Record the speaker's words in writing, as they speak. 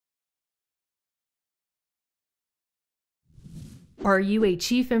Are you a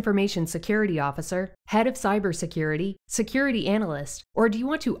Chief Information Security Officer, Head of Cybersecurity, Security Analyst, or do you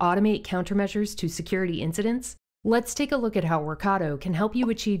want to automate countermeasures to security incidents? Let's take a look at how Workato can help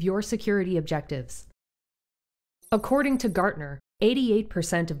you achieve your security objectives. According to Gartner,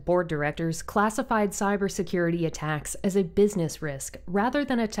 88% of board directors classified cybersecurity attacks as a business risk rather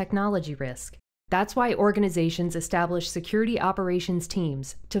than a technology risk. That's why organizations establish security operations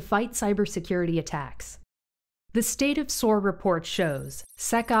teams to fight cybersecurity attacks. The State of SOAR report shows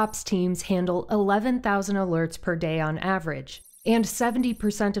SecOps teams handle 11,000 alerts per day on average, and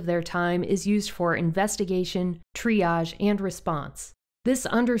 70% of their time is used for investigation, triage, and response. This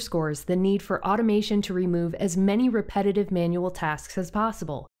underscores the need for automation to remove as many repetitive manual tasks as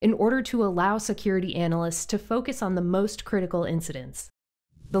possible in order to allow security analysts to focus on the most critical incidents.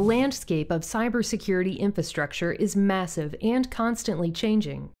 The landscape of cybersecurity infrastructure is massive and constantly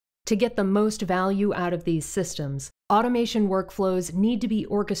changing. To get the most value out of these systems, automation workflows need to be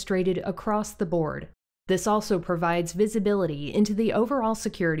orchestrated across the board. This also provides visibility into the overall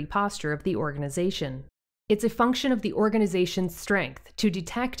security posture of the organization. It's a function of the organization's strength to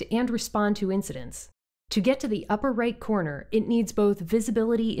detect and respond to incidents. To get to the upper right corner, it needs both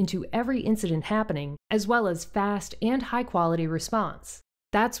visibility into every incident happening, as well as fast and high-quality response.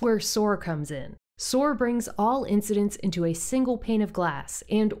 That's where SOAR comes in. SOAR brings all incidents into a single pane of glass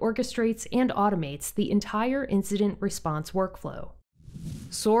and orchestrates and automates the entire incident response workflow.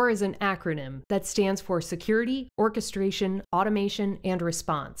 SOAR is an acronym that stands for Security, Orchestration, Automation, and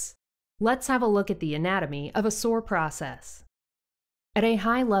Response. Let's have a look at the anatomy of a SOAR process. At a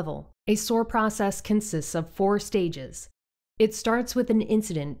high level, a SOAR process consists of 4 stages. It starts with an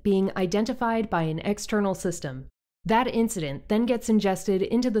incident being identified by an external system. That incident then gets ingested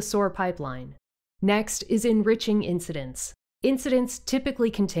into the SOAR pipeline. Next is enriching incidents. Incidents typically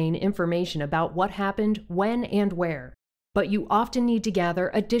contain information about what happened, when, and where, but you often need to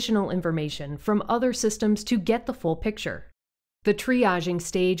gather additional information from other systems to get the full picture. The triaging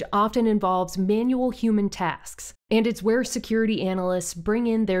stage often involves manual human tasks, and it's where security analysts bring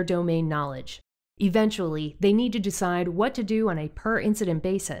in their domain knowledge. Eventually, they need to decide what to do on a per-incident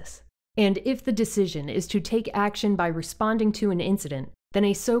basis. And if the decision is to take action by responding to an incident, then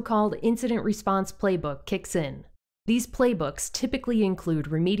a so-called incident response playbook kicks in. These playbooks typically include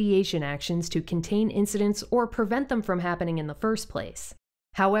remediation actions to contain incidents or prevent them from happening in the first place.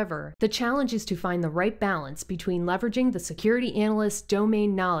 However, the challenge is to find the right balance between leveraging the security analyst's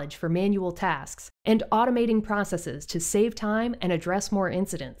domain knowledge for manual tasks and automating processes to save time and address more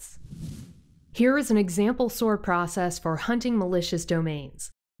incidents. Here is an example SOAR process for hunting malicious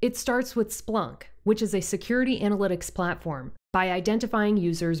domains. It starts with Splunk, which is a security analytics platform, by identifying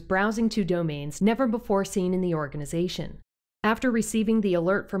users browsing to domains never before seen in the organization. After receiving the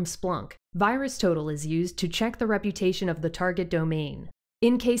alert from Splunk, VirusTotal is used to check the reputation of the target domain.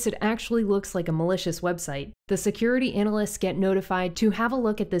 In case it actually looks like a malicious website, the security analysts get notified to have a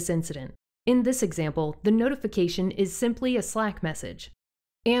look at this incident. In this example, the notification is simply a Slack message.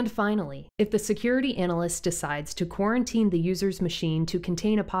 And finally, if the security analyst decides to quarantine the user's machine to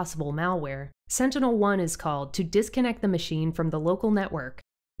contain a possible malware, Sentinel-1 is called to disconnect the machine from the local network.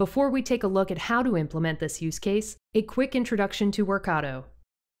 Before we take a look at how to implement this use case, a quick introduction to Workato.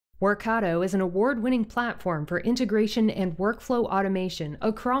 Workato is an award-winning platform for integration and workflow automation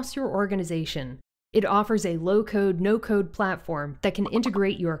across your organization. It offers a low-code, no-code platform that can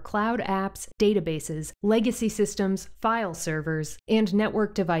integrate your cloud apps, databases, legacy systems, file servers, and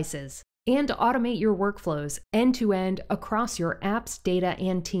network devices, and automate your workflows end-to-end across your apps, data,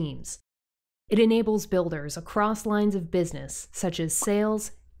 and teams. It enables builders across lines of business, such as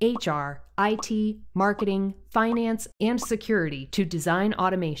sales, HR, IT, marketing, finance, and security to design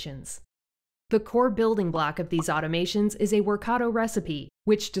automations. The core building block of these automations is a Workato recipe,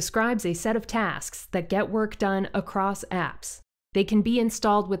 which describes a set of tasks that get work done across apps. They can be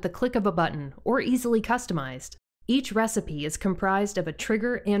installed with the click of a button or easily customized. Each recipe is comprised of a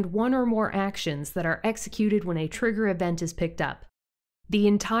trigger and 1 or more actions that are executed when a trigger event is picked up. The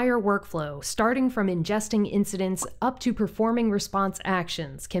entire workflow, starting from ingesting incidents up to performing response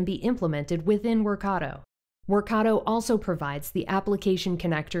actions, can be implemented within Workato. Workato also provides the application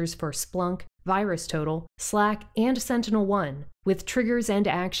connectors for Splunk, VirusTotal, Slack, and Sentinel-1, with triggers and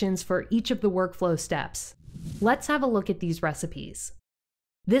actions for each of the workflow steps. Let's have a look at these recipes.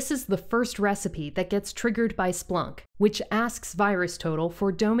 This is the first recipe that gets triggered by Splunk, which asks VirusTotal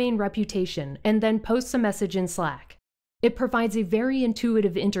for domain reputation and then posts a message in Slack. It provides a very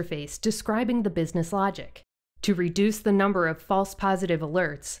intuitive interface describing the business logic. To reduce the number of false positive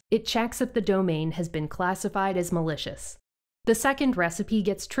alerts, it checks if the domain has been classified as malicious. The second recipe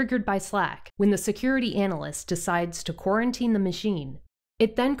gets triggered by Slack when the security analyst decides to quarantine the machine.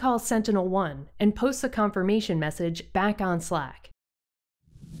 It then calls Sentinel-1 and posts a confirmation message back on Slack.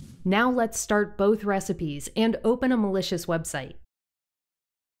 Now let's start both recipes and open a malicious website.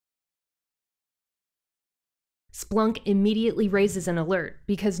 Splunk immediately raises an alert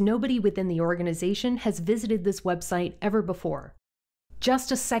because nobody within the organization has visited this website ever before.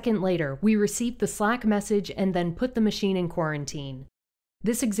 Just a second later, we received the Slack message and then put the machine in quarantine.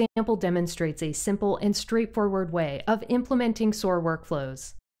 This example demonstrates a simple and straightforward way of implementing SOAR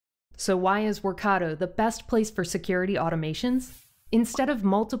workflows. So why is Workato the best place for security automations? Instead of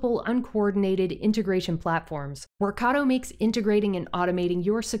multiple uncoordinated integration platforms, Workato makes integrating and automating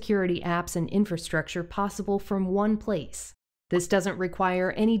your security apps and infrastructure possible from one place. This doesn't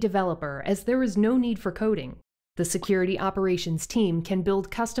require any developer, as there is no need for coding. The security operations team can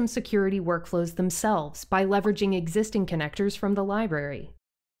build custom security workflows themselves by leveraging existing connectors from the library.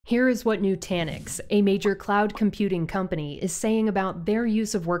 Here is what Nutanix, a major cloud computing company, is saying about their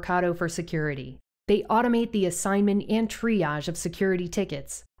use of Workato for security. They automate the assignment and triage of security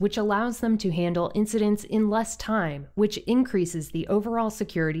tickets, which allows them to handle incidents in less time, which increases the overall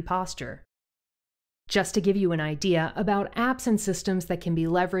security posture. Just to give you an idea about apps and systems that can be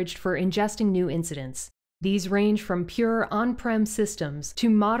leveraged for ingesting new incidents, these range from pure on-prem systems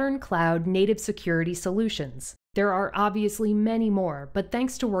to modern cloud-native security solutions. There are obviously many more, but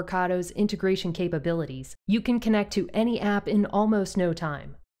thanks to Workato's integration capabilities, you can connect to any app in almost no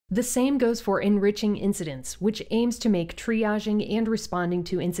time. The same goes for enriching incidents, which aims to make triaging and responding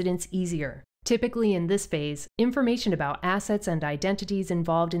to incidents easier. Typically in this phase, information about assets and identities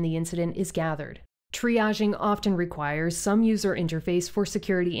involved in the incident is gathered. Triaging often requires some user interface for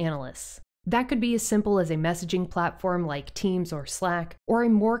security analysts. That could be as simple as a messaging platform like Teams or Slack, or a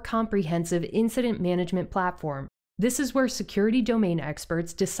more comprehensive incident management platform. This is where security domain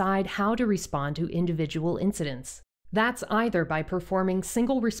experts decide how to respond to individual incidents. That's either by performing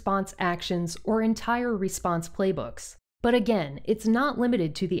single response actions or entire response playbooks. But again, it's not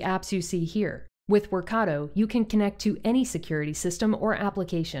limited to the apps you see here. With Workato, you can connect to any security system or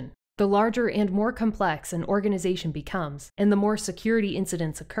application. The larger and more complex an organization becomes, and the more security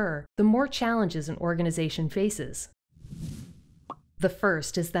incidents occur, the more challenges an organization faces. The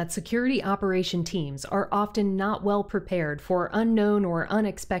first is that security operation teams are often not well prepared for unknown or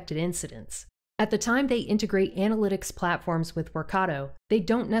unexpected incidents. At the time they integrate analytics platforms with Workato, they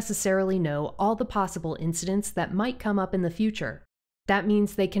don't necessarily know all the possible incidents that might come up in the future. That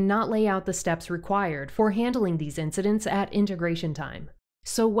means they cannot lay out the steps required for handling these incidents at integration time.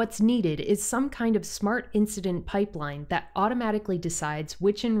 So what's needed is some kind of smart incident pipeline that automatically decides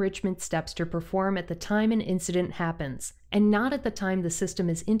which enrichment steps to perform at the time an incident happens, and not at the time the system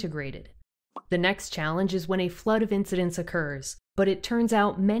is integrated. The next challenge is when a flood of incidents occurs, but it turns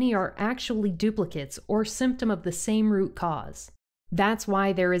out many are actually duplicates or symptom of the same root cause. That's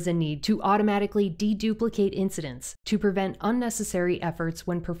why there is a need to automatically deduplicate incidents to prevent unnecessary efforts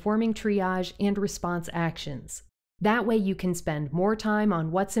when performing triage and response actions. That way you can spend more time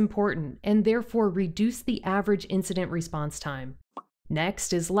on what's important and therefore reduce the average incident response time.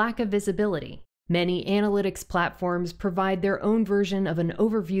 Next is lack of visibility. Many analytics platforms provide their own version of an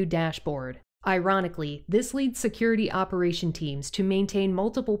overview dashboard. Ironically, this leads security operation teams to maintain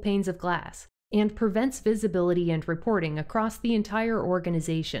multiple panes of glass and prevents visibility and reporting across the entire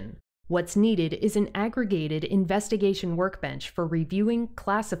organization. What's needed is an aggregated investigation workbench for reviewing,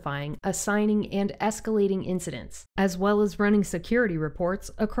 classifying, assigning, and escalating incidents, as well as running security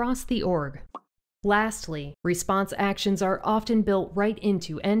reports across the org. Lastly, response actions are often built right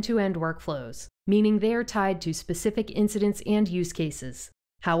into end-to-end workflows, meaning they are tied to specific incidents and use cases.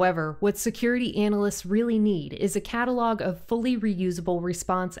 However, what security analysts really need is a catalog of fully reusable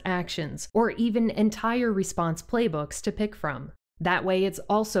response actions, or even entire response playbooks to pick from. That way, it's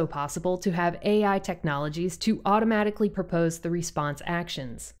also possible to have AI technologies to automatically propose the response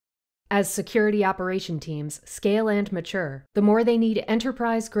actions. As security operation teams scale and mature, the more they need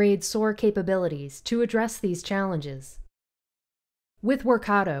enterprise-grade SOAR capabilities to address these challenges. With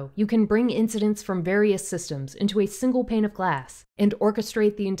Workato, you can bring incidents from various systems into a single pane of glass and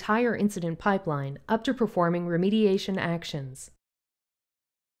orchestrate the entire incident pipeline up to performing remediation actions.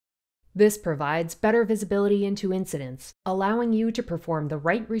 This provides better visibility into incidents, allowing you to perform the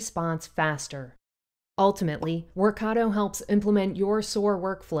right response faster. Ultimately, Workato helps implement your SOAR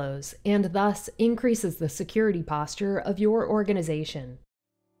workflows and thus increases the security posture of your organization.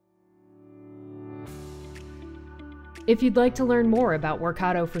 If you'd like to learn more about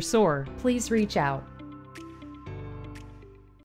Workato for SOAR, please reach out.